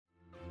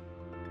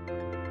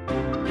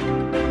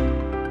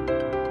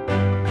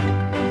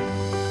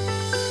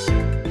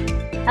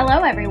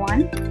Hello,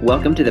 everyone.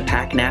 Welcome to the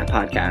PackNat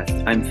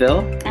podcast. I'm Phil.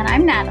 And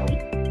I'm Natalie.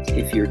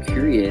 If you're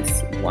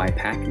curious why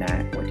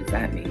PackNat, what does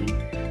that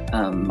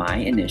mean? My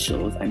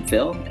initials, I'm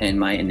Phil, and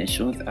my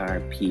initials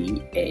are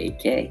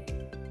P-A-K.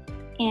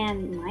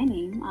 And my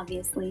name,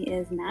 obviously,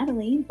 is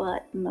Natalie,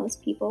 but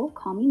most people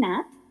call me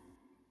Nat.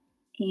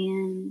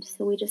 And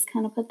so we just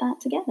kind of put that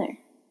together.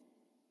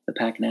 The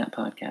PackNat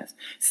podcast.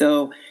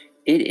 So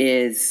it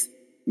is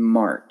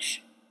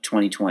March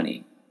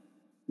 2020,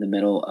 the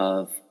middle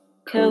of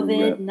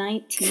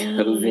COVID-19.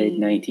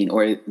 COVID-19,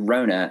 or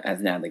Rona,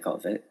 as Natalie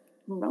calls it.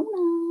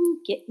 Rona,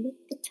 get with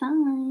the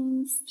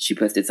times. She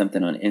posted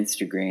something on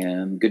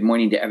Instagram. Good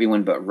morning to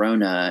everyone but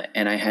Rona.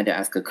 And I had to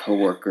ask a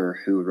coworker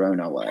who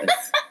Rona was.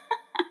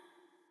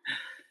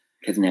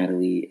 Because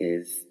Natalie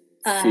is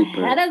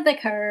super ahead of the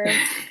curve.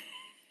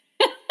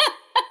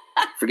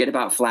 Forget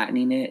about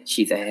flattening it.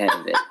 She's ahead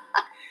of it.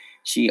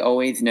 She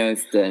always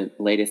knows the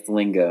latest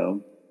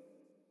lingo.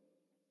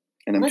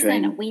 And I'm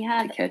trying we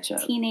have to catch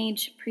up.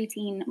 Teenage,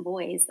 preteen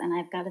boys, and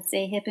I've got to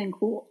stay hip and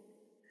cool.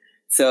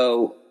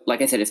 So,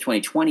 like I said, it's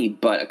 2020,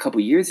 but a couple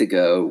years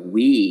ago,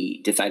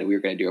 we decided we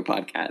were going to do a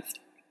podcast.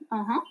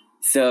 Uh-huh.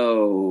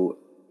 So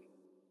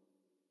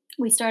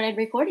we started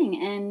recording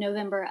in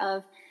November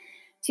of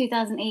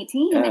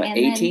 2018.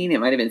 18? It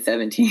might have been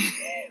 17.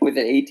 Was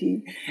it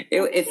 18?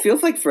 It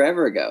feels like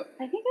forever ago.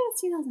 I think it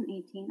was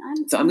 2018.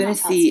 I'm going to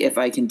see if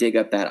I can dig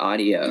up that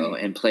audio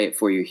and play it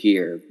for you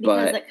here.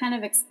 Because it kind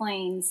of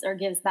explains or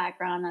gives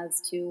background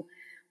as to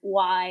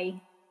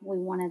why we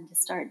wanted to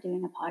start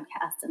doing a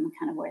podcast and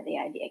kind of where the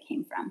idea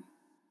came from.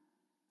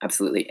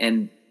 Absolutely.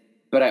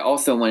 But I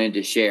also wanted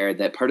to share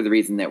that part of the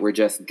reason that we're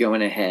just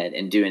going ahead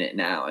and doing it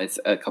now is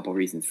a couple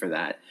reasons for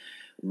that.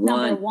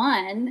 Number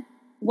one,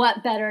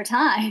 what better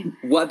time?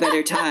 What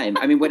better time?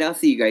 I mean, what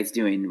else are you guys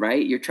doing,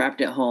 right? You're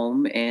trapped at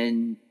home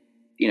and,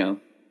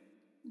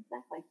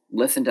 exactly.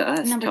 Listen to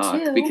us Number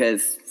talk two,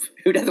 because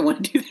who doesn't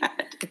want to do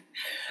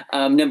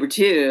that? Number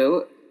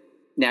two,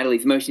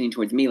 Natalie's motioning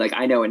towards me like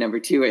I know what number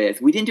two is.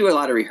 We didn't do a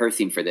lot of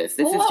rehearsing for this.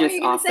 This is just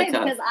off the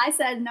cuff. Because I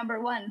said number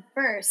one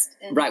first.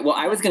 Right. Well,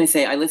 I was going to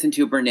say I listened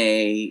to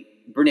Brene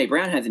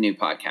Brown has a new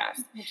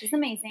podcast. Which is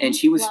amazing. And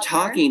she was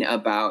talking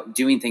about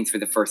doing things for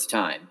the first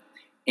time.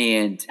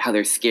 And how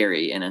they're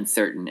scary and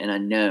uncertain and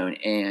unknown.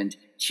 And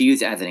she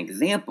used it as an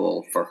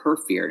example for her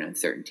fear and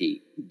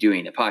uncertainty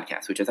doing a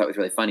podcast, which I thought was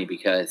really funny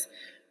because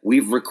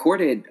we've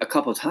recorded a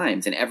couple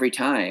times and every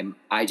time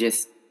I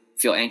just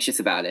feel anxious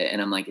about it. And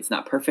I'm like, it's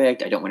not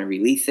perfect. I don't want to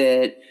release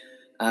it.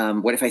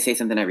 What if I say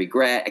something I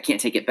regret? I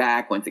can't take it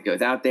back once it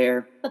goes out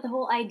there. But the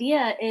whole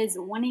idea is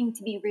wanting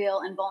to be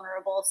real and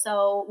vulnerable.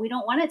 So we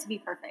don't want it to be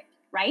perfect,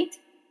 right?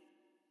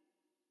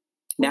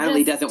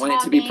 Natalie doesn't want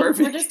it to be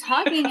perfect. We're just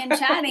talking and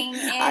chatting.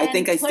 And I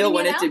think I still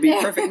want it to be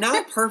perfect.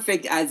 Not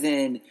perfect as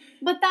in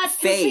But that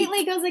fake.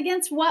 Completely goes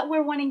against what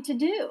we're wanting to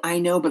do. I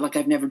know, but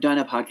I've never done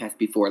a podcast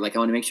before. I want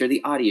to make sure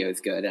the audio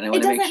is good. And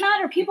it doesn't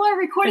matter. People are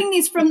recording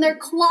these from their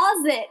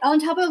closet on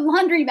top of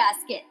laundry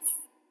baskets.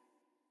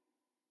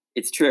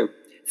 It's true.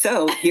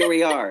 So here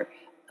we are.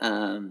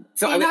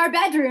 Our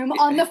bedroom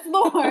on the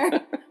floor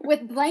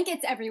with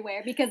blankets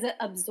everywhere because it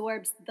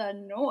absorbs the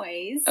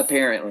noise.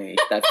 Apparently.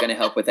 That's going to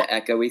help with the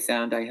echoey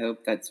sound, I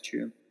hope. That's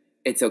true.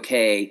 It's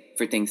okay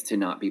for things to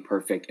not be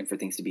perfect and for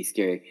things to be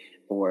scary.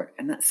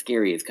 And not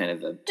scary is kind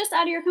of just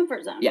out of your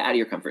comfort zone. Yeah, out of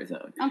your comfort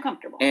zone.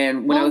 Uncomfortable.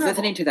 And when I was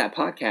listening to that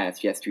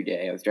podcast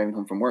yesterday, I was driving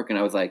home from work and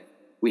I was like,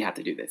 we have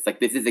to do this.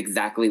 This is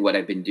exactly what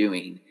I've been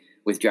doing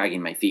with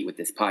dragging my feet with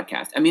this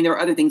podcast. I mean, there are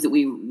other things that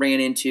we ran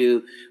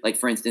into.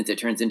 For instance, it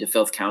turns into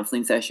Phil's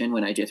counseling session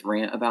when I just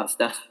rant about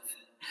stuff.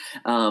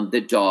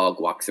 The dog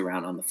walks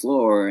around on the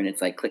floor and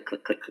it's like click,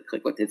 click, click, click,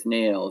 click with his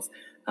nails.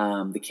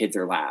 The kids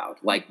are loud.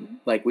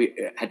 We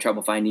had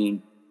trouble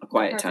finding a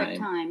quiet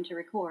time to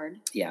record.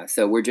 Yeah,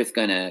 so we're just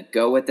going to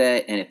go with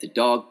it. And if the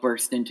dog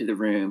bursts into the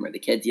room or the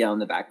kids yell in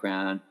the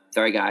background,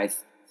 sorry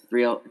guys, it's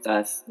real, it's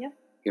us. Yep.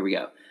 Here we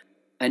go.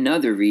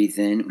 Another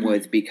reason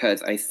was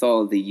because I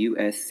saw the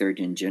U.S.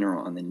 Surgeon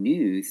General on the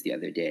news the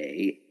other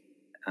day,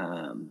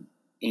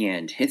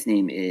 and his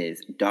name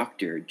is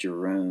Dr.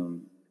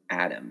 Jerome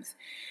Adams,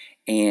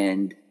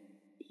 and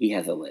he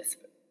has a lisp.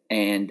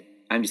 And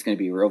I'm just going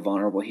to be real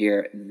vulnerable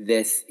here.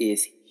 This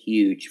is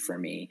huge for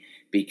me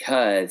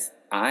because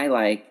I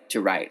like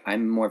to write.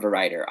 I'm more of a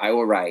writer. I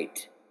will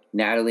write.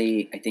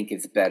 Natalie, I think,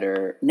 is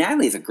better.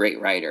 Natalie is a great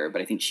writer, but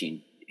I think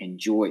she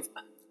enjoys...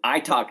 I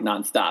talk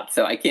nonstop,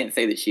 so I can't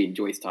say that she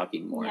enjoys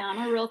talking more. Yeah,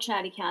 I'm a real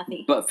chatty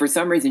Cathy. But for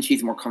some reason,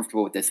 she's more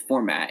comfortable with this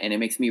format, and it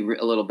makes me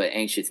a little bit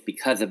anxious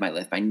because of my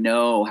lisp. I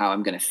know how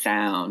I'm going to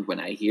sound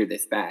when I hear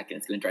this back, and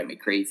it's going to drive me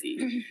crazy.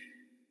 Mm-hmm.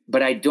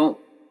 But I don't,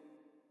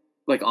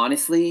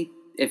 honestly,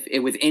 if it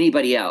was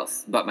anybody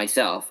else but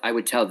myself, I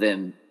would tell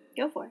them,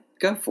 Go for it.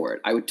 Go for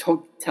it. I would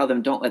tell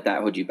them, don't let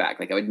that hold you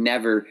back. I would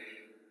never,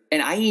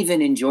 and I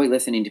even enjoy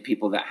listening to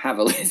people that have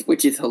a lisp,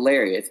 which is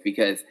hilarious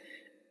because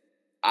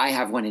I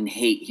have one and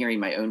hate hearing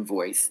my own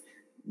voice.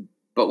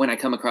 But when I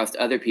come across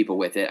other people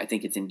with it, I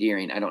think it's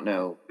endearing. I don't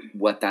know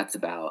what that's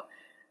about.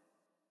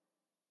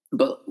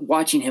 But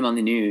watching him on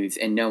the news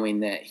and knowing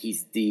that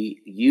he's the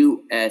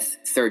U.S.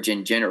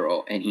 Surgeon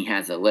General and he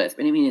has a lisp,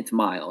 and I mean, it's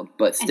mild,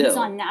 but still. And he's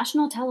on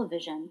national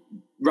television.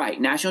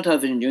 Right, national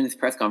television doing this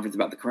press conference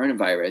about the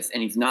coronavirus,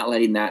 and he's not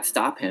letting that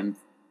stop him.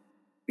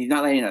 He's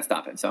not letting that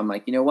stop him. So I'm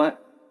like, you know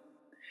what?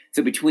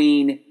 So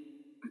between...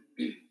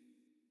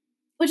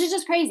 Which is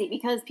just crazy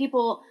because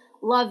people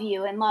love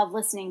you and love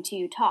listening to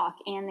you talk,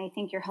 and they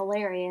think you're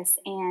hilarious.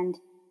 And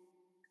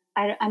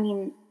I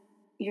mean,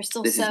 you're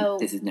still this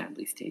is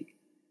Natalie's take.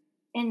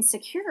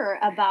 Insecure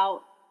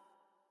about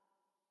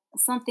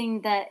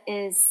something that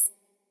is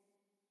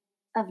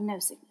of no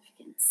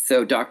significance.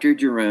 So Dr.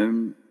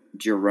 Jerome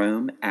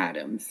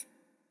Adams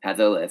has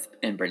a lisp,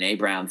 and Brene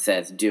Brown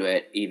says do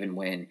it even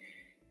when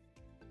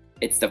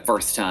it's the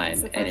first time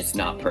and it's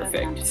not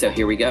perfect. So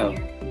here we go.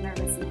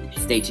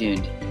 Stay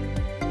tuned.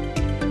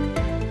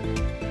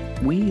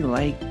 We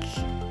like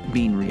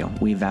being real.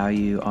 We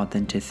value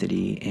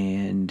authenticity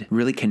and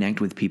really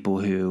connect with people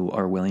who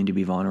are willing to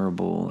be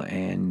vulnerable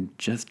and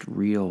just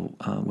real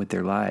with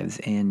their lives.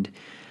 And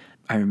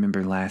I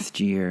remember last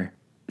year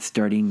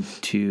starting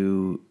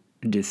to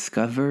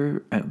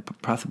discover,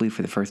 possibly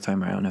for the first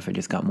time, or I don't know if I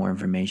just got more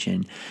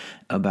information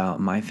about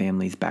my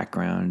family's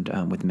background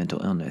with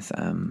mental illness.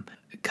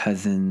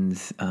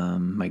 Cousins,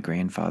 my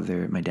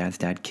grandfather, my dad's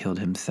dad killed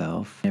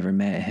himself. Never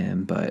met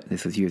him, but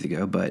this was years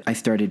ago. But I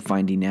started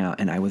finding out,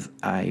 and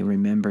I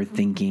remember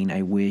thinking,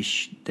 I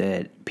wish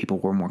that people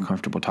were more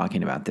comfortable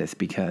talking about this,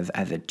 because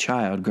as a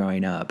child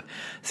growing up,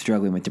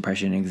 struggling with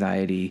depression and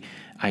anxiety,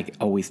 I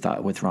always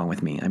thought, what's wrong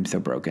with me? I'm so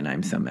broken.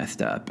 I'm so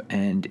messed up.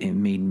 And it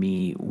made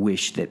me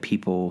wish that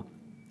people,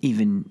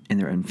 even in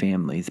their own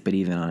families, but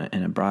even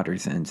in a broader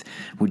sense,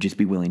 would just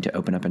be willing to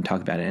open up and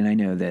talk about it. And I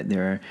know that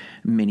there are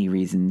many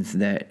reasons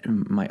that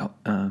might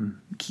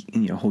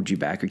hold you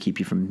back or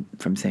keep you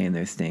from saying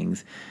those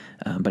things.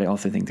 But I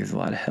also think there's a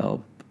lot of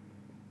help.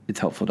 It's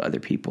helpful to other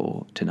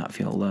people to not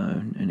feel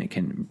alone, and it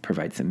can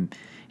provide some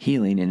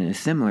healing. And in a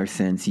similar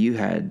sense, you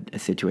had a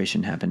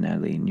situation happen,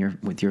 Natalie,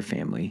 with your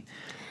family.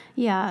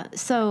 Yeah,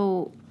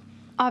 so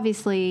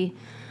obviously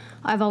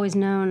I've always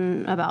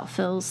known about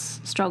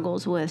Phil's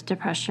struggles with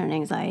depression and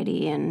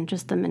anxiety and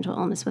just the mental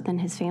illness within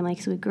his family,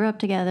 because we grew up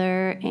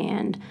together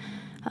and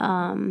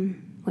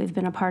we've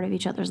been a part of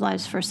each other's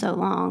lives for so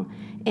long.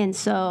 And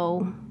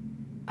so,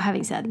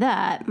 having said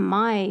that,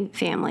 my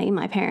family,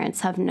 my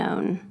parents, have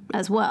known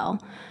as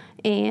well.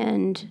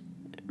 And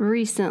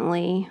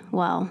recently,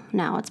 well,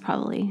 now it's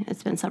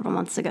been several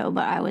months ago,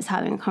 but I was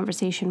having a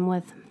conversation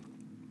with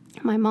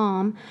my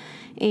mom,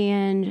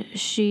 and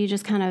she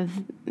just kind of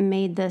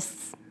made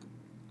this...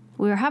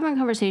 We were having a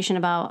conversation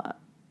about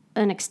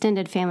an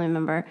extended family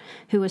member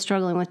who was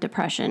struggling with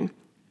depression,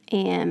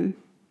 and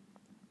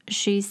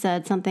she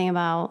said something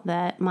about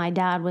that my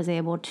dad was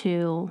able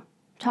to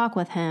talk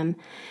with him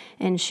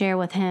and share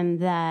with him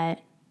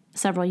that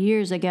several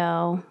years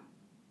ago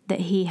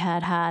that he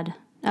had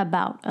a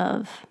bout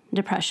of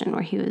depression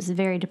where he was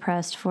very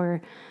depressed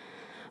for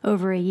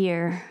over a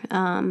year.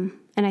 And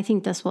I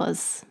think this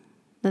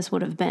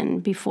would have been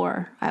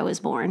before I was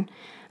born.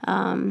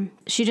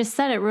 She just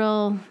said it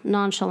real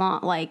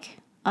nonchalant, like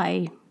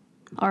I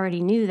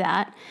already knew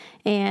that.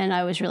 And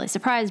I was really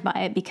surprised by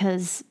it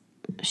because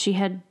she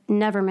had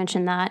never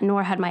mentioned that,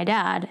 nor had my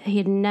dad. He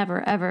had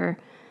never, ever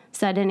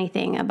said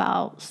anything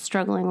about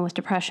struggling with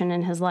depression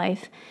in his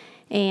life.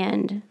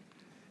 And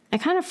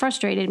it kind of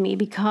frustrated me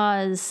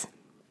because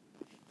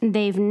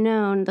they've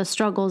known the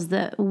struggles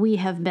that we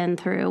have been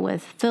through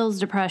with Phil's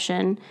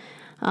depression,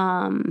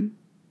 and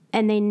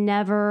they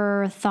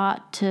never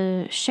thought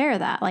to share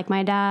that. Like,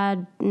 my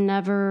dad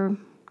never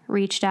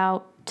reached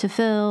out to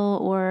Phil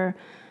or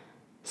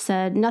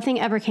said, nothing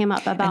ever came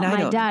up about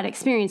my dad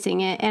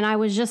experiencing it, and I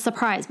was just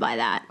surprised by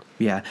that.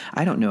 Yeah,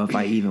 I don't know if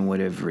I even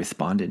would have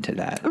responded to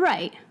that.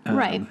 Right,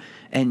 right.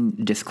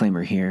 And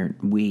disclaimer here,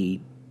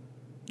 we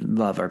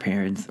love our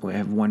parents. We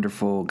have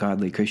wonderful,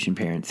 godly Christian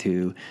parents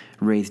who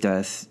raised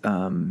us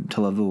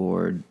to love the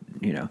Lord.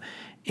 You know,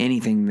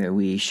 anything that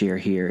we share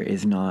here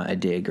is not a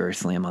dig or a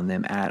slam on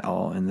them at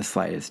all in the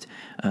slightest.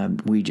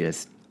 We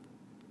just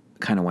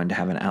kind of wanted to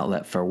have an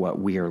outlet for what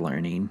we are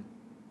learning.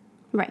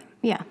 Right.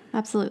 Yeah,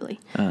 absolutely.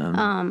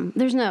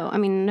 There's no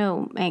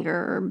anger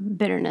or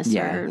bitterness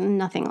or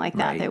nothing like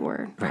that that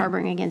we're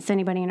harboring against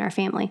anybody in our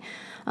family.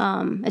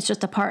 It's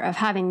just a part of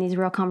having these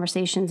real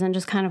conversations and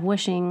just kind of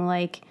wishing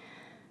like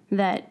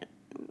that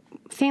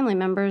family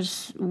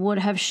members would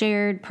have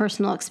shared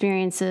personal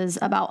experiences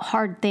about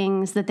hard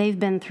things that they've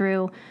been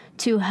through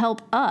to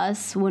help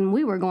us when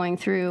we were going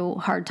through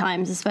hard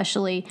times,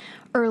 especially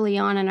early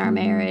on in our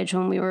marriage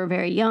when we were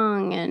very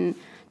young and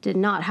did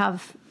not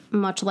have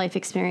much life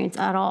experience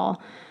at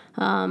all.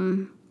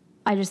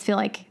 I just feel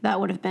like that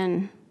would have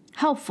been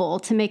helpful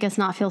to make us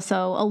not feel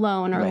so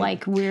alone or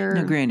like we're...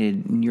 Now,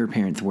 granted, your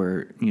parents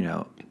were, in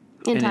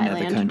Thailand,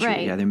 another country.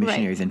 Right, yeah, they're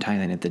missionaries in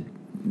Thailand at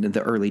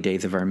the early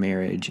days of our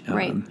marriage.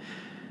 Right.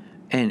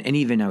 And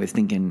even I was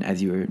thinking,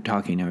 as you were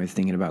talking, I was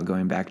thinking about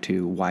going back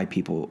to why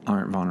people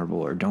aren't vulnerable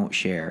or don't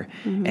share.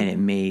 Mm-hmm.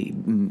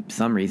 And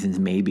some reasons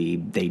maybe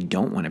they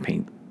don't want to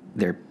paint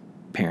their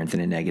parents in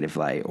a negative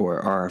light or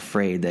are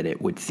afraid that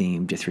it would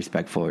seem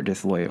disrespectful or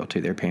disloyal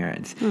to their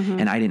parents.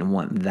 And I didn't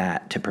want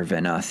that to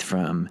prevent us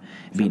from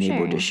being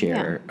able to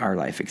share our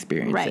life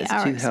experiences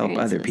to help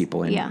other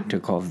people and to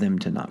cause them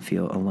to not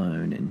feel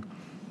alone. And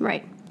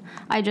right.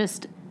 I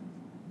just,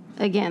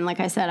 again, like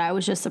I said, I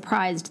was just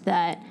surprised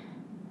that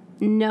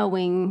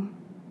knowing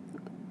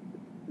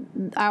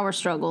our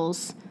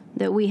struggles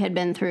that we had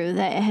been through,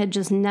 that it had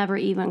just never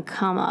even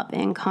come up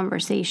in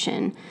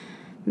conversation,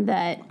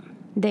 that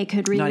they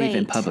could relate. Not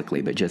even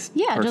publicly, but just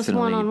personally, just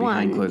one-on-one.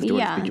 behind closed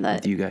doors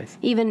with you guys.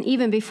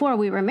 Even before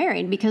we were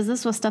married, because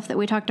this was stuff that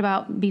we talked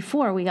about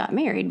before we got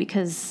married,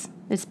 because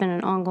it's been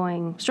an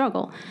ongoing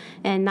struggle.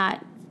 And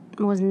that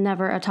was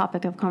never a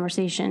topic of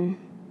conversation,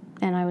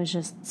 and I was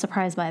just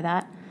surprised by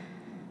that.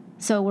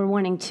 So we're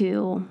wanting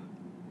to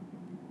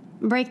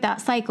break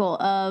that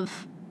cycle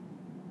of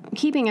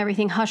keeping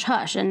everything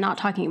hush-hush and not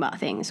talking about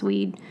things.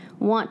 We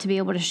want to be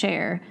able to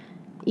share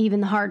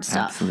even the hard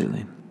stuff.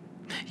 Absolutely.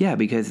 Yeah,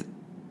 because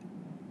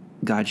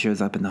God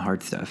shows up in the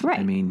hard stuff. Right.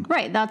 I mean,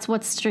 right. That's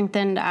what's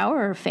strengthened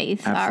our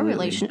faith,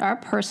 our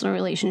personal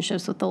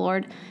relationships with the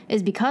Lord,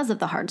 is because of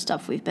the hard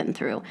stuff we've been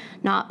through,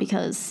 not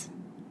because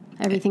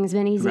everything's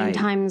been easy and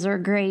times are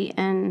great.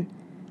 And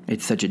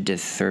it's such a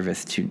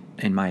disservice to,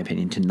 in my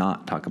opinion, to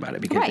not talk about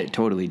it, because it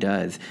totally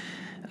does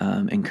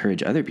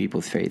encourage other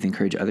people's faith,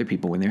 encourage other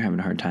people when they're having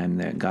a hard time,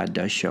 that God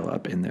does show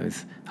up in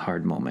those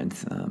hard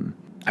moments.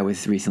 I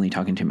was recently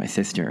talking to my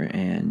sister,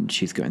 and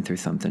she's going through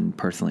something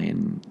personally,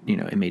 and,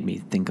 it made me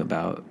think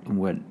about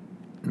what,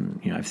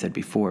 I've said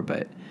before,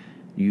 but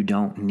you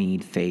don't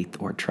need faith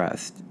or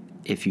trust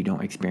if you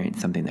don't experience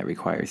something that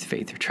requires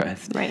faith or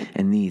trust. Right.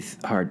 And these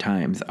hard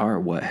times are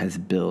what has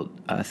built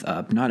us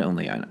up, not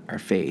only on our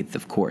faith,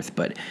 of course,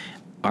 but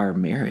our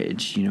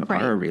marriage,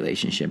 our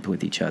relationship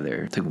with each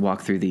other, to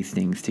walk through these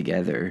things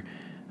together,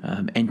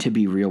 and to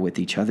be real with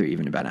each other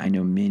even about it. I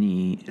know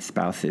many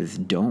spouses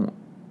don't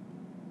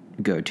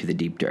go to the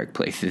deep, dark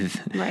places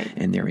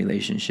in their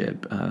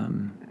relationship.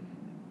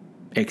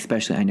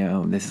 Especially, I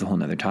know this is a whole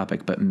nother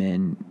topic, but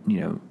men,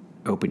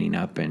 opening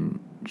up and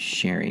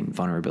sharing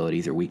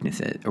vulnerabilities or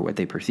weaknesses, or what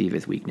they perceive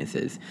as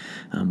weaknesses,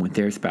 with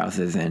their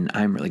spouses. And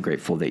I'm really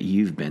grateful that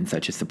you've been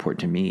such a support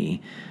to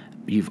me.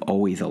 You've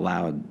always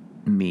allowed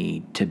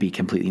me to be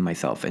completely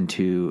myself and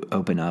to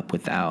open up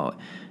without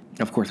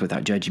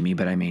judging me,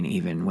 but I mean,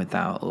 even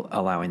without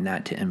allowing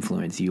that to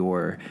influence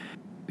your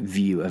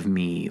view of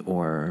me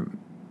or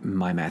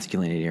my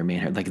masculinity or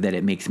manhood, like that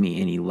it makes me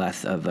any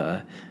less of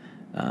a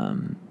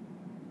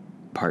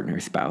partner,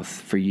 spouse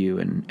for you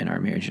and our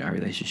marriage and our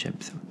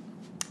relationship. So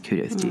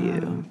kudos to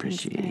you.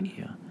 Appreciate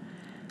you.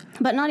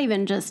 But not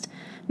even just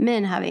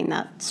men having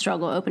that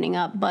struggle opening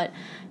up, but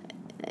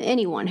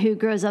anyone who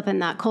grows up in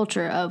that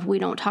culture of we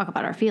don't talk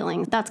about our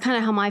feelings. That's kind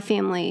of how my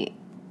family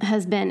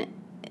has been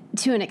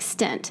to an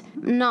extent,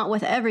 not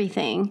with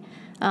everything.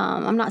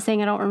 I'm not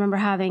saying I don't remember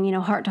having,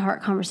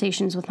 heart-to-heart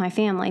conversations with my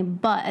family,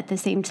 but at the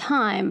same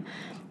time,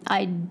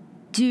 I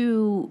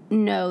do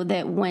know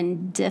that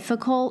when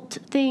difficult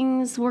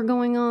things were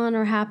going on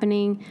or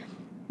happening,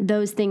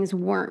 those things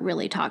weren't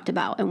really talked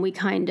about, and we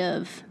kind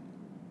of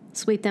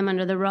sweep them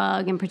under the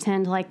rug and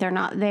pretend like they're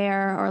not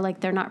there or like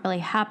they're not really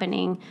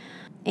happening.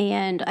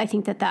 And I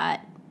think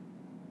that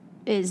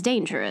is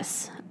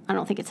dangerous. I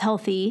don't think it's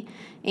healthy.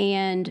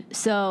 And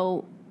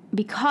so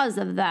because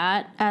of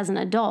that, as an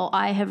adult,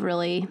 I have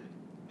really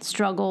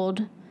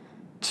struggled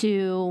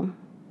to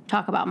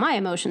talk about my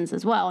emotions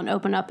as well and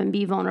open up and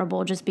be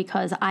vulnerable, just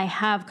because I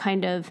have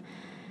kind of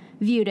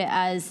viewed it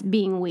as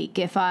being weak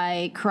if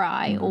I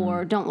cry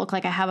or don't look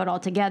like I have it all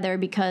together,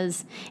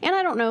 because, and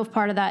I don't know if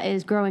part of that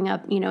is growing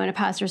up, in a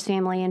pastor's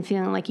family and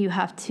feeling like you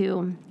have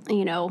to,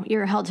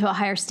 you're held to a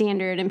higher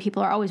standard and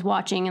people are always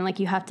watching, and like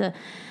you have to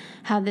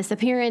have this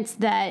appearance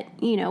that,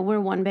 we're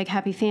one big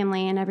happy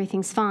family and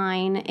everything's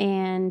fine.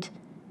 And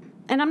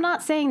I'm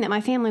not saying that my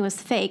family was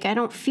fake. I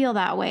don't feel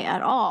that way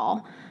at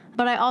all.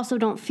 But I also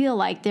don't feel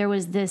like there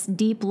was this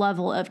deep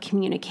level of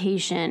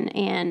communication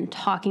and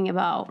talking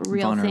about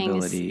real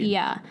things.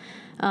 Yeah.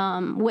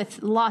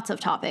 With lots of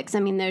topics. I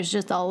mean, there's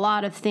just a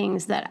lot of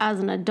things that as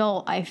an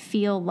adult, I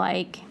feel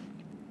like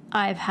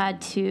I've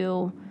had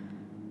to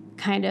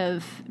kind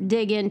of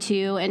dig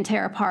into and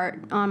tear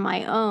apart on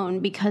my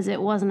own because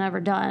it wasn't ever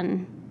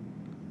done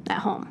at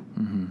home.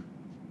 Mm-hmm.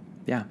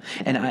 Yeah.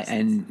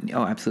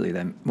 Absolutely.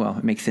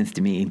 It makes sense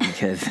to me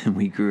because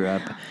we grew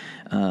up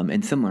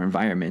in similar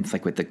environments,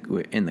 like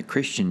in the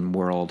Christian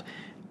world.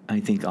 I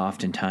think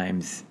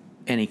oftentimes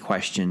any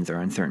questions or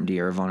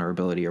uncertainty or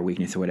vulnerability or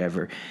weakness or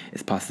whatever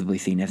is possibly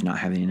seen as not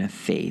having enough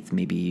faith.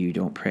 Maybe you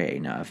don't pray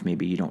enough.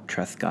 Maybe you don't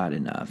trust God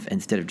enough.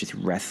 Instead of just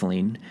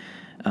wrestling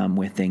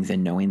with things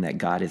and knowing that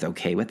God is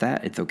okay with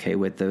that. It's okay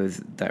with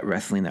that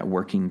wrestling, that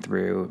working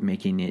through,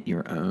 making it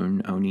your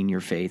own, owning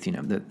your faith,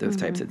 those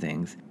types of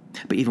things.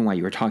 But even while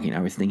you were talking,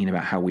 I was thinking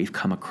about how we've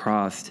come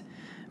across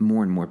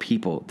more and more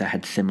people that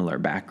had similar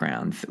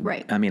backgrounds.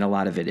 Right. I mean, a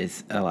lot of it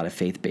is a lot of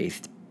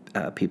faith-based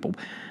people,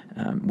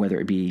 whether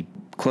it be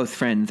close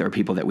friends or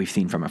people that we've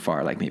seen from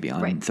afar, like maybe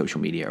on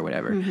social media or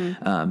whatever.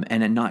 And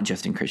then not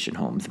just in Christian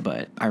homes,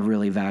 but I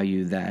really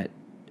value that.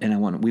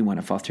 And we want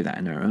to foster that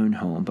in our own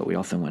home, but we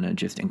also want to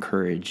just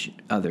encourage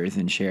others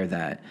and share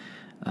that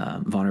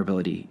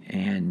vulnerability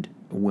and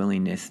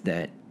willingness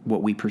that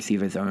what we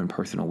perceive as our own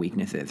personal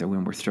weaknesses, or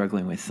when we're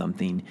struggling with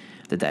something,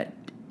 that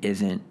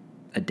isn't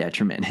a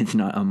detriment. It's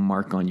not a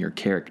mark on your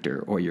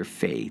character or your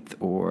faith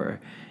or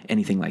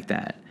anything like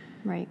that.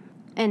 Right.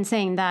 And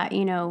saying that,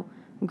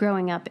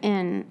 growing up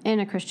in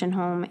a Christian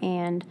home,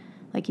 and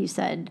like you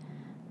said,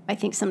 I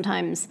think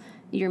sometimes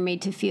you're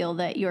made to feel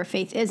that your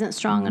faith isn't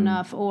strong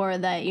enough, or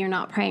that you're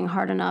not praying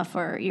hard enough,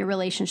 or your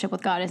relationship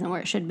with God isn't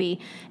where it should be.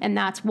 And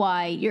that's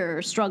why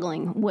you're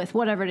struggling with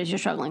whatever it is you're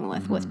struggling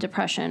with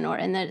depression,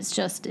 and that it's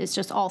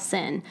just all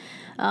sin.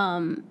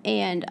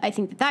 And I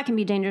think that can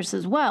be dangerous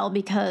as well,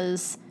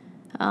 because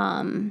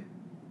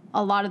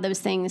a lot of those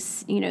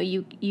things,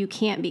 you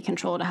can't be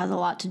controlled. It has a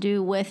lot to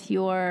do with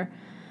your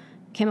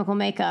chemical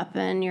makeup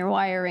and your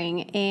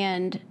wiring,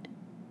 and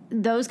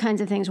those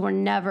kinds of things were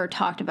never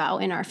talked about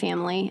in our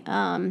family.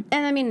 And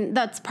I mean,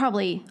 that's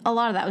probably, a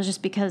lot of that was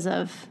just because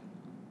of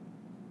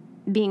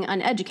being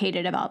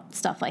uneducated about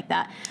stuff like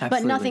that. Absolutely.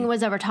 But nothing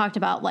was ever talked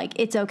about, like,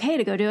 it's okay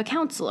to go to a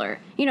counselor.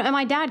 And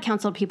my dad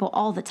counseled people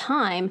all the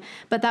time,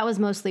 but that was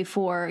mostly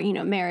for,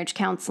 marriage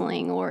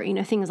counseling or,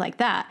 things like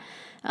that.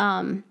 But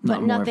not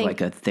more nothing, of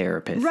like a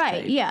therapist.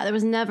 Right, yeah. There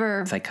was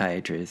never...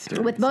 psychiatrist.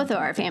 With both of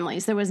our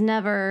families, there was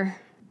never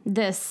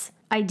this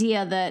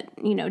idea that,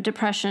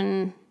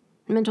 depression...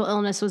 mental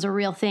illness was a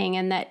real thing,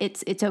 and that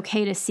it's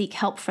okay to seek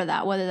help for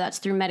that, whether that's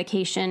through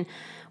medication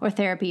or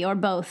therapy or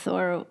both,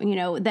 or,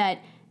 that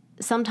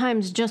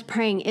sometimes just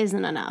praying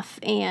isn't enough.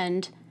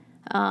 And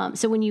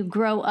so when you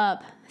grow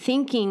up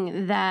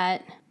thinking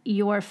that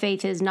your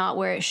faith is not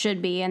where it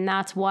should be, and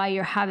that's why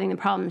you're having the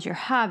problems you're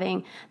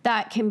having,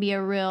 that can be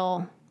a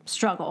real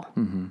struggle.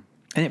 Mm-hmm.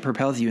 And it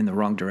propels you in the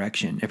wrong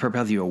direction. It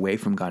propels you away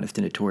from God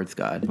instead of towards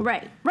God.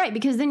 Right.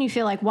 Because then you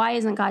feel like, why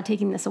isn't God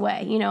taking this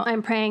away?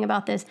 I'm praying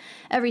about this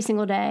every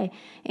single day,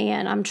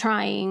 and I'm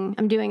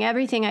doing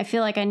everything I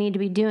feel like I need to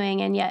be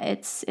doing, and yet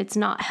it's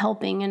not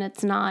helping, and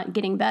it's not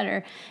getting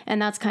better.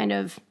 And that's kind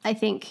of, I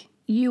think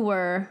you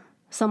were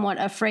somewhat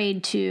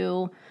afraid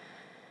to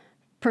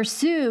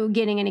pursue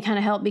getting any kind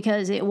of help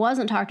because it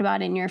wasn't talked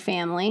about in your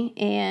family,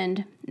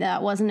 and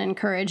that wasn't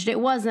encouraged. It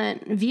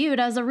wasn't viewed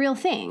as a real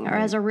thing or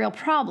as a real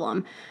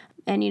problem.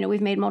 And,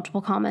 we've made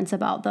multiple comments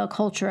about the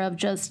culture of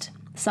just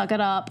suck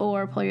it up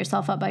or pull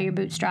yourself up by your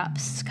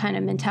bootstraps kind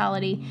of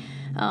mentality,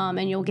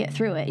 and you'll get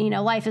through it.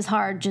 Life is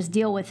hard, just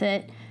deal with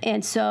it.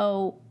 And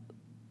so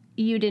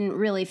you didn't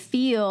really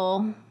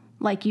feel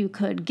like you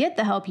could get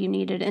the help you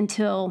needed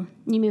until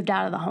you moved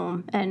out of the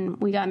home and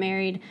we got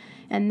married.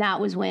 And that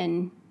was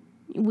when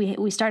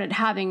we started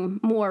having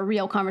more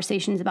real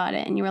conversations about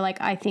it, and you were like,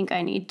 I think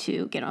I need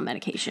to get on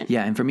medication.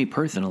 Yeah, and for me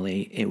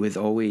personally, it was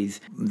always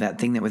that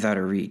thing that was out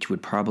of reach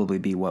would probably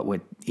be what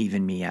would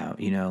even me out.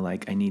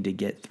 Like I need to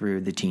get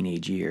through the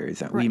teenage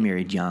years. Right. We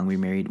married young. We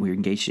were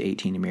engaged at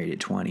 18 and married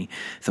at 20.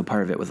 So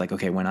part of it was like,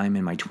 okay, when I'm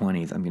in my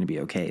 20s, I'm going to be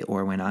okay.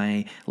 Or when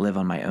I live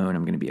on my own,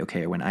 I'm going to be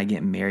okay. Or when I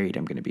get married,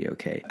 I'm going to be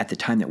okay. At the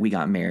time that we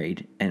got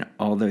married, and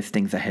all those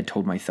things I had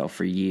told myself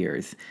for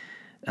years,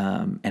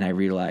 and I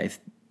realized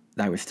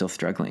I was still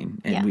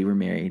struggling, and we were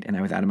married, and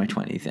I was out of my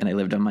 20s, and I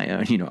lived on my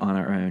own, on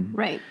our own.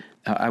 Right.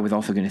 I was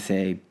also going to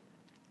say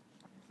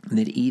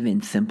that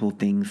even simple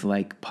things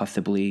like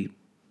possibly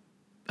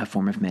a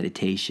form of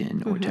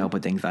meditation or to help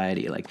with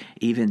anxiety, like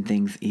even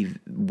things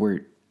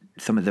were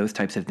some of those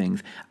types of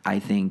things. I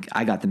think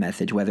I got the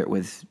message, whether it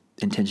was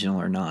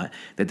intentional or not,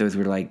 that those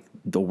were like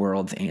the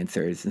world's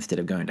answers instead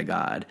of going to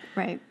God.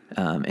 Right.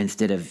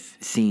 Instead of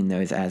seeing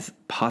those as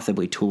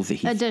possibly tools that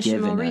He's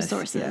additional given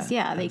resources. us.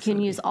 Yeah, they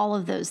can use all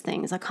of those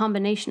things, a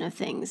combination of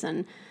things,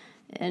 and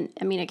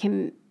I mean,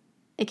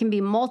 it can be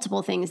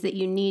multiple things that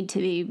you need to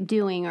be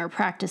doing or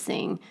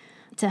practicing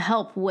to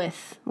help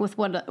with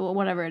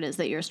whatever it is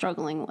that you're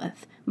struggling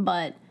with.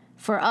 But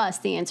for us,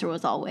 the answer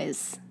was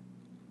always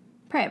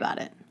pray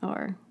about it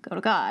or go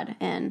to God.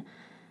 And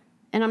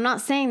I'm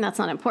not saying that's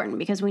not important,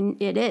 because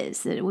it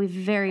is. We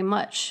very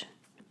much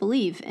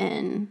believe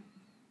in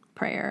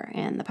prayer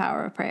and the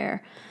power of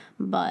prayer.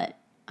 But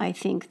I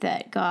think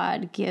that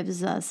God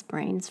gives us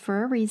brains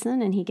for a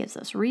reason, and He gives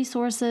us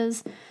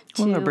resources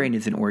to... Well, our brain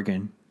is an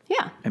organ.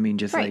 Yeah. I mean,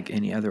 just like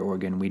any other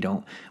organ,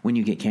 when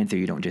you get cancer,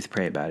 you don't just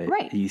pray about it.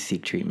 Right. You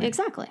seek treatment.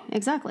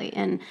 Exactly.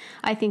 And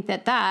I think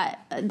that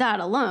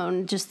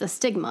alone, just the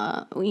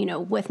stigma,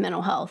 with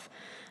mental health,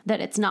 that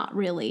it's not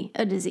really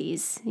a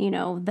disease,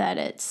 that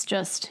it's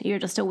just, you're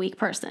just a weak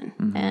person.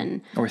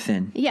 Mm-hmm. Or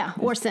sin. Yeah,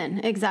 or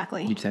sin,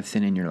 exactly. You just have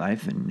sin in your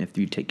life, and if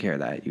you take care of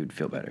that, you'd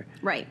feel better.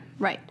 Right.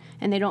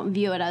 And they don't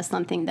view it as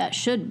something that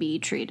should be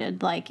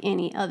treated like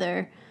any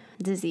other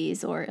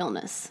disease or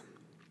illness.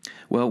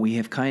 Well, we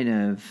have kind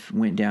of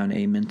went down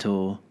a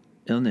mental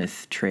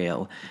illness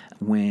trail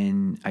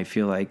when I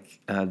feel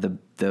like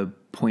the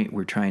point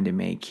we're trying to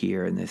make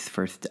here in this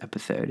first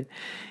episode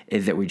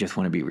is that we just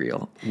want to be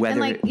real. And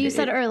like you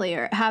said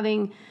earlier,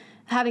 having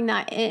having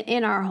that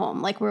in our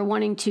home. Like, we're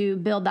wanting to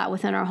build that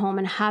within our home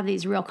and have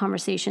these real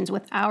conversations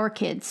with our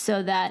kids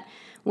so that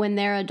when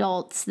they're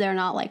adults, they're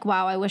not like,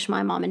 wow, I wish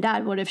my mom and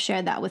dad would have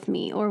shared that with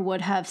me, or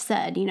would have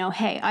said,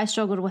 hey, I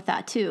struggled with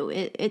that too.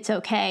 It's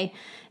okay.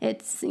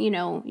 It's,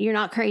 you're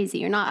not crazy.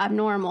 You're not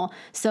abnormal.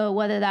 So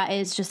whether that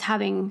is just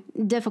having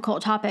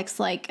difficult topics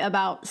like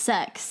about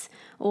sex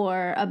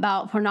or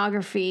about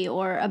pornography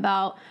or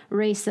about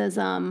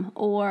racism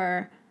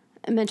or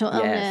mental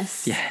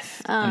illness.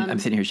 Yes. I'm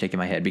sitting here shaking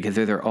my head because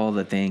those are all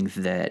the things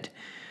that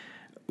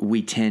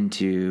we tend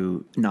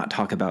to not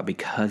talk about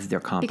because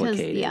they're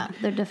complicated.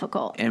 Because, they're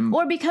difficult.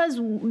 Or because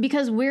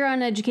we're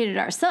uneducated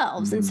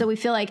ourselves. And so we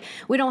feel like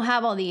we don't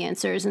have all the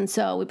answers. And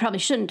so we probably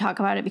shouldn't talk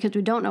about it because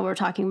we don't know what we're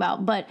talking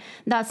about. But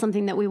that's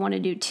something that we want to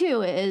do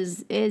too,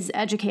 is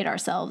educate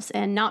ourselves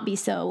and not be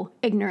so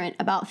ignorant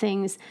about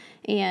things,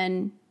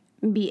 and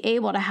be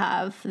able to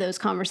have those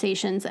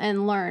conversations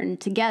and learn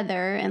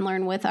together and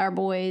learn with our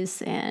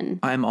boys. And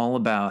I'm all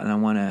about, and I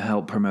want to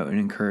help promote and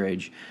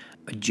encourage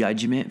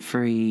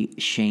judgment-free,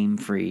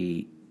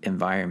 shame-free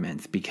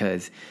environments,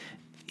 because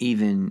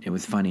even, it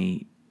was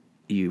funny,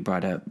 you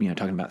brought up,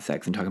 talking about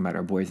sex and talking about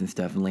our boys and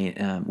stuff.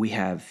 We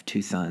have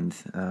 2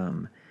 sons.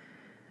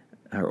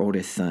 Our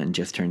oldest son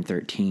just turned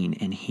 13,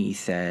 and he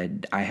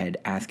said, I had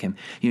asked him,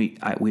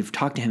 we've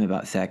talked to him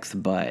about sex,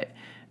 but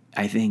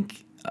I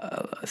think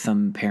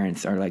some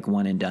parents are like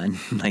one and done,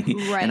 right.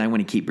 And I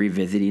want to keep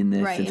revisiting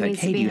this. Right. It's like,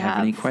 hey, do you have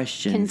any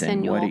questions?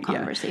 Continual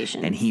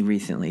conversations. And he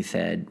recently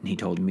said, he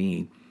told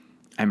me,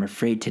 I'm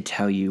afraid to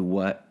tell you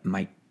what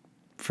my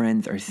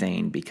friends are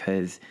saying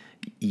because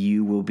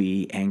you will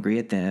be angry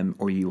at them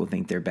or you will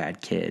think they're bad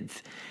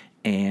kids.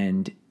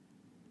 And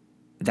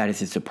that is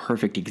just a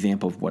perfect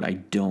example of what I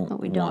don't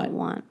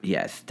want.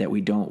 Yes, that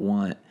we don't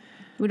want.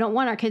 We don't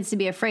want our kids to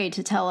be afraid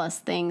to tell us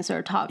things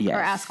or talk or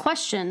ask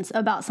questions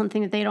about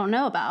something that they don't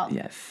know about.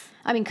 Yes.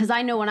 I mean, because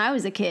I know when I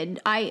was a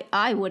kid,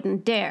 I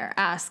wouldn't dare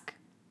ask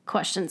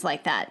questions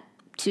like that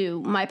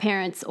to my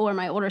parents or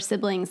my older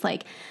siblings.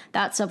 Like,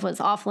 that stuff was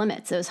off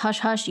limits. It was hush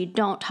hush. You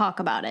don't talk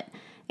about it.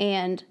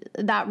 And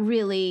that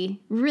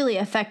really, really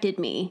affected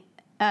me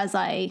as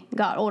I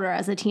got older,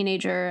 as a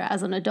teenager,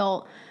 as an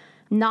adult,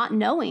 not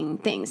knowing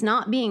things,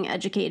 not being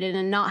educated,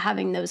 and not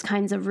having those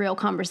kinds of real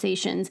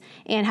conversations,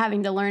 and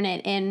having to learn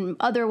it in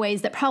other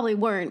ways that probably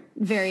weren't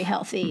very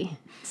healthy.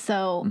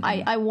 So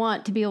I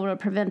want to be able to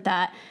prevent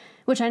that,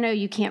 which I know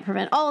you can't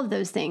prevent all of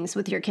those things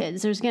with your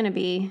kids. There's going to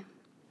be,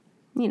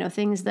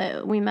 things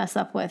that we mess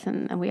up with,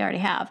 and we already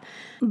have.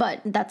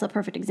 But that's a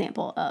perfect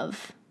example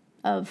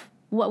of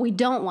what we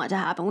don't want to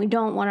happen. We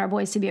don't want our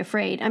boys to be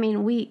afraid. I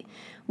mean, we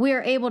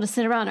are able to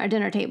sit around our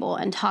dinner table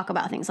and talk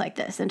about things like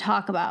this and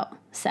talk about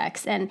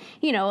sex. And,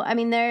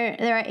 there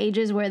are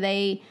ages where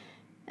they,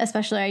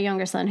 especially our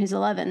younger son who's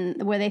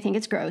 11, where they think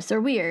it's gross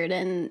or weird,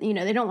 and,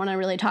 they don't want to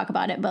really talk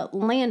about it. But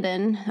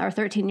Landon, our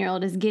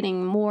 13-year-old, is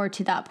getting more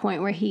to that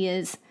point where he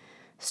is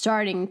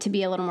starting to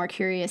be a little more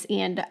curious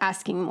and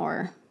asking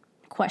more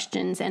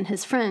questions, and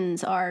his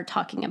friends are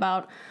talking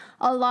about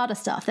a lot of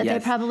stuff that they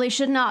probably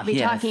should not be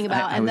talking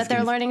about, and that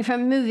they're learning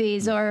from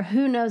movies or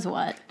who knows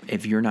what.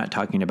 If you're not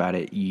talking about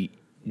it, you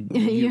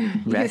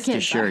rest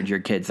assured your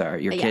kids are.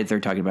 Your kids are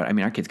talking about it. I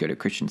mean, our kids go to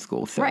Christian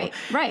school. So. Right,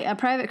 a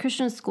private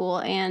Christian school.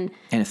 And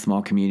a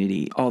small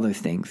community, all those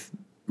things.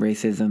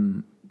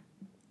 Racism,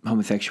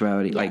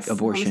 homosexuality, like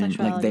abortion,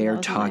 like they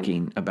are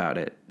talking about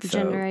it.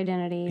 Gender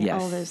identity,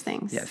 all those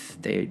things. Yes,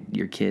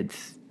 your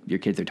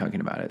kids are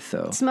talking about it.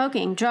 So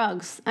smoking,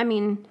 drugs. I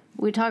mean,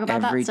 we talk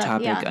about every that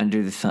stuff. topic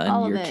under the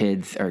sun. Your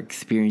kids are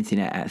experiencing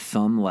it at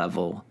some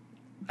level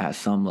all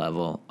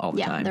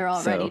the time. Yeah, they're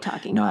already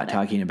talking about it. Not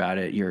talking about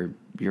it, you're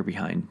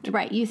behind.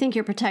 Right. You think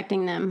you're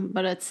protecting them,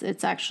 but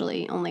it's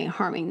actually only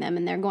harming them,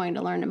 and they're going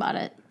to learn about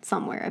it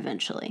somewhere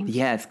eventually.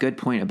 Yeah, it's a good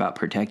point about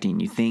protecting.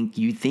 You think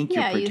you're protecting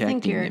them. You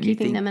think you're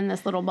keeping them in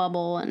this little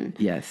bubble and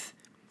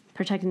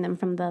protecting them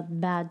from the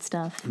bad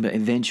stuff. But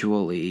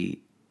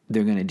eventually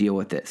they're going to deal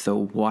with it.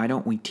 So why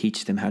don't we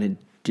teach them how to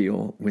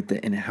deal with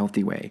it in a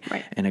healthy way,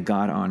 in a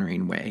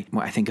God-honoring way?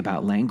 Well, I think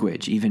about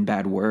language, even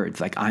bad words.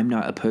 Like, I'm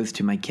not opposed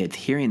to my kids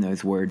hearing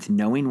those words,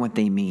 knowing what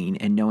they mean,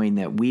 and knowing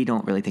that we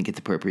don't really think it's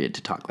appropriate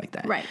to talk like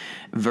that. Right.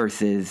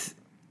 Versus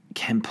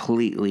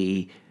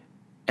completely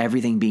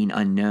everything being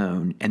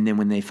unknown, and then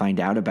when they find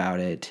out about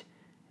it,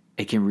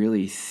 it can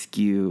really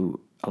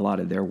skew a lot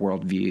of their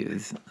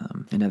worldviews.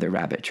 Another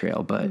rabbit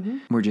trail, but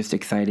we're just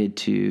excited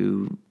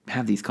to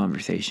have these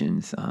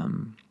conversations.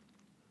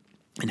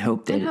 And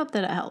hope that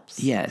it helps.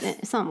 Yes.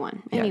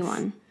 Someone, yes.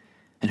 anyone.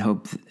 And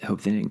hope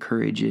that it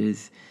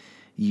encourages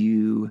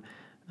you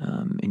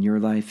in your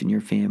life, in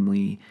your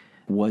family.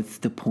 What's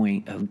the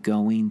point of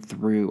going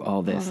through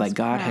all this? Like,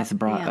 God has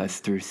brought us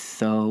through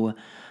so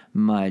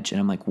much. And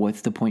I'm like,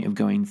 what's the point of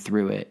going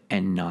through it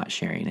and not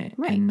sharing it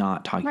and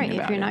not talking about it?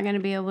 Right, if you're not going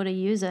to be able to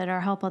use it or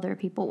help other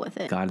people with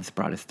it. God has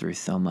brought us through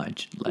so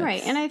much.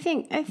 Right, and I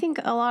think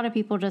a lot of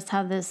people just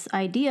have this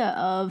idea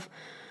of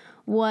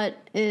what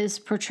is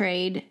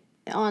portrayed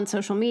on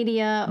social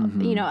media,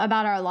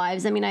 about our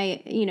lives. I mean,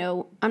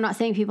 I'm not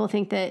saying people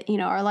think that,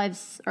 our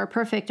lives are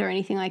perfect or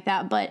anything like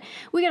that, but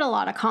we get a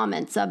lot of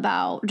comments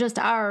about just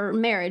our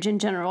marriage in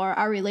general, or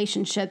our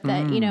relationship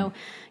that,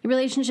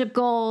 relationship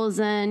goals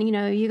and,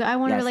 I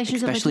want a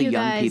relationship especially with you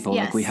young guys. people.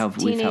 Yes, like we've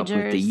helped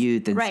with the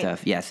youth and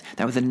stuff. Yes.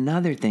 That was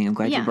another thing. I'm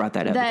glad you brought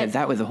that up because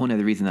that was a whole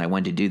other reason that I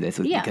wanted to do this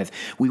was because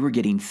we were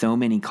getting so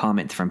many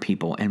comments from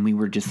people and we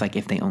were just like,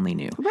 if they only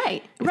knew.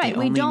 Right.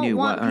 We don't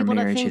want people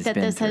to think that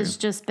this has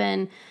just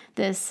been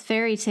this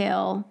fairy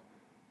tale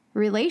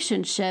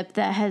relationship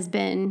that has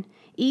been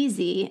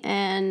easy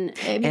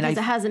because it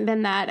hasn't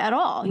been that at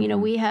all.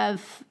 We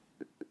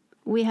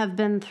have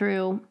been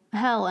through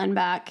hell and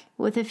back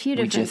with a few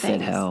different things. We just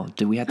said hell.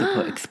 Do we have to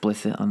put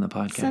explicit on the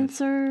podcast?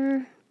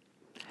 Censor.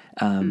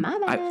 My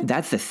bad.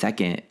 That's the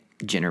second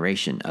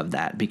generation of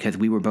that because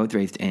we were both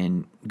raised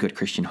in good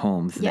Christian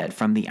homes that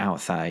from the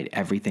outside,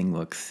 everything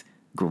looks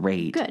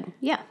great. Good.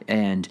 Yeah.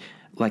 And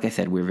like I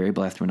said, we're very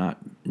blessed. We're not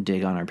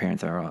dig on our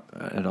parents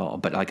at all.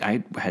 But like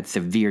I had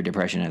severe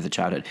depression as a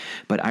childhood.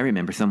 But I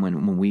remember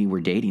when we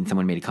were dating,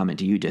 someone made a comment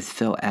to you, does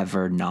Phil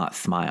ever not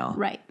smile?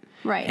 Right.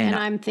 And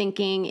I'm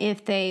thinking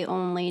if they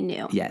only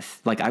knew.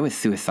 Yes. Like I was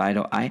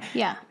suicidal.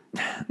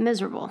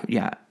 Miserable.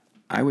 Yeah.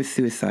 I was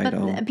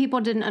suicidal. But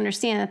people didn't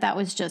understand that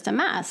was just a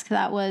mask.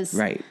 That was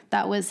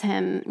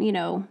him,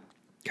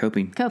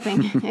 Coping.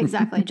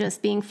 Exactly.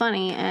 Just being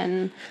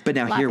funny But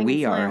now here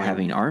we are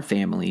having our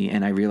family,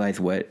 and I realize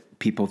what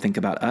people think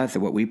about us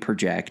and what we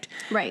project.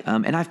 Right.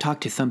 And I've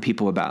talked to some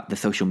people about the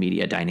social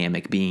media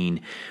dynamic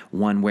being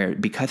one where,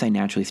 because I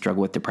naturally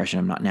struggle with depression,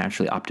 I'm not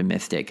naturally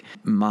optimistic.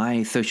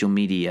 My social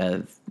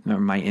media,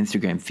 or my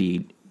Instagram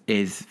feed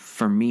is,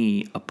 for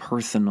me, a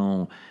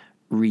personal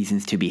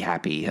reasons to be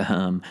happy,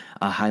 a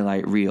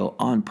highlight reel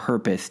on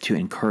purpose to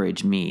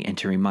encourage me and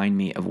to remind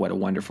me of what a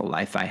wonderful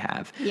life I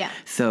have. Yeah.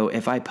 So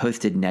if I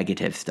posted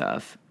negative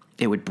stuff,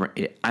 it would.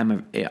 I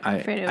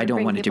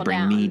don't want it to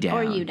bring me down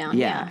or you down.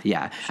 Yeah.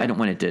 Sure. I don't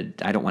want it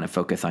to. I don't want to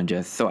focus on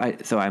just. So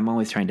I'm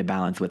always trying to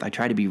balance with. I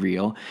try to be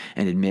real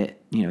and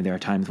admit. There are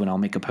times when I'll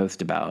make a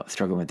post about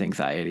struggling with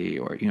anxiety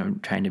or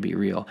trying to be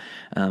real.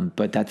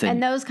 But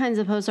and those kinds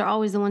of posts are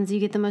always the ones you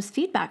get the most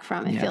feedback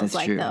from. It feels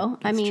like true. Though.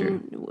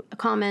 True.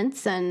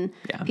 Comments and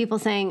people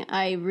saying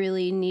I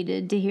really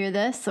needed to hear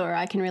this or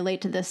I can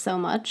relate to this so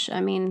much. I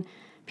mean.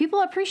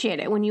 People appreciate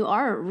it when you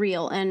are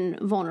real and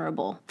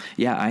vulnerable.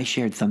 Yeah, I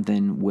shared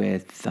something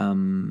with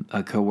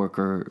a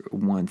coworker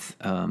once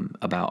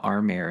about our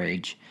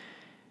marriage,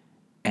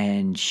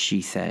 and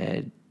she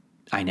said,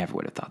 "I never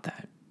would have thought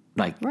that."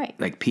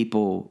 Like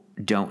people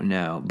don't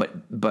know.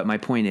 But my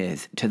point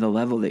is, to the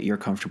level that you're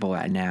comfortable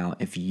at now,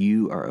 if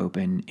you are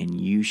open and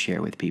you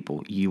share with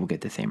people, you will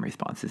get the same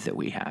responses that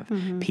we have.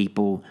 Mm-hmm.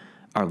 People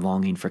are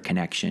longing for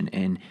connection,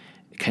 and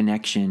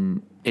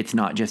connection. It's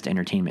not just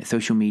entertainment.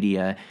 Social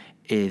media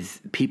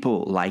is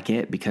people like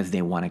it because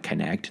they want to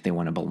connect, they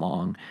want to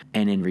belong.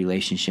 And in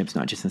relationships,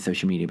 not just in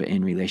social media, but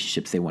in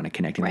relationships, they want to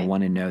connect and they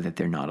want to know that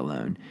they're not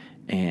alone.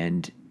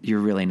 And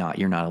you're not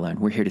alone.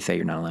 We're here to say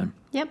you're not alone.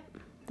 Yep.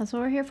 That's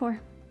what we're here for.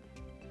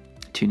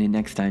 Tune in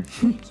next time.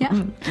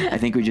 Yeah. I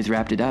think we just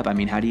wrapped it up. I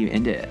mean, how do you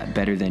end it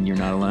better than you're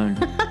not alone?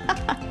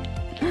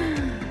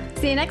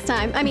 See you next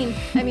time. I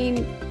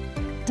mean,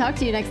 talk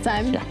to you next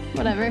time. Yeah.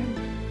 Whatever.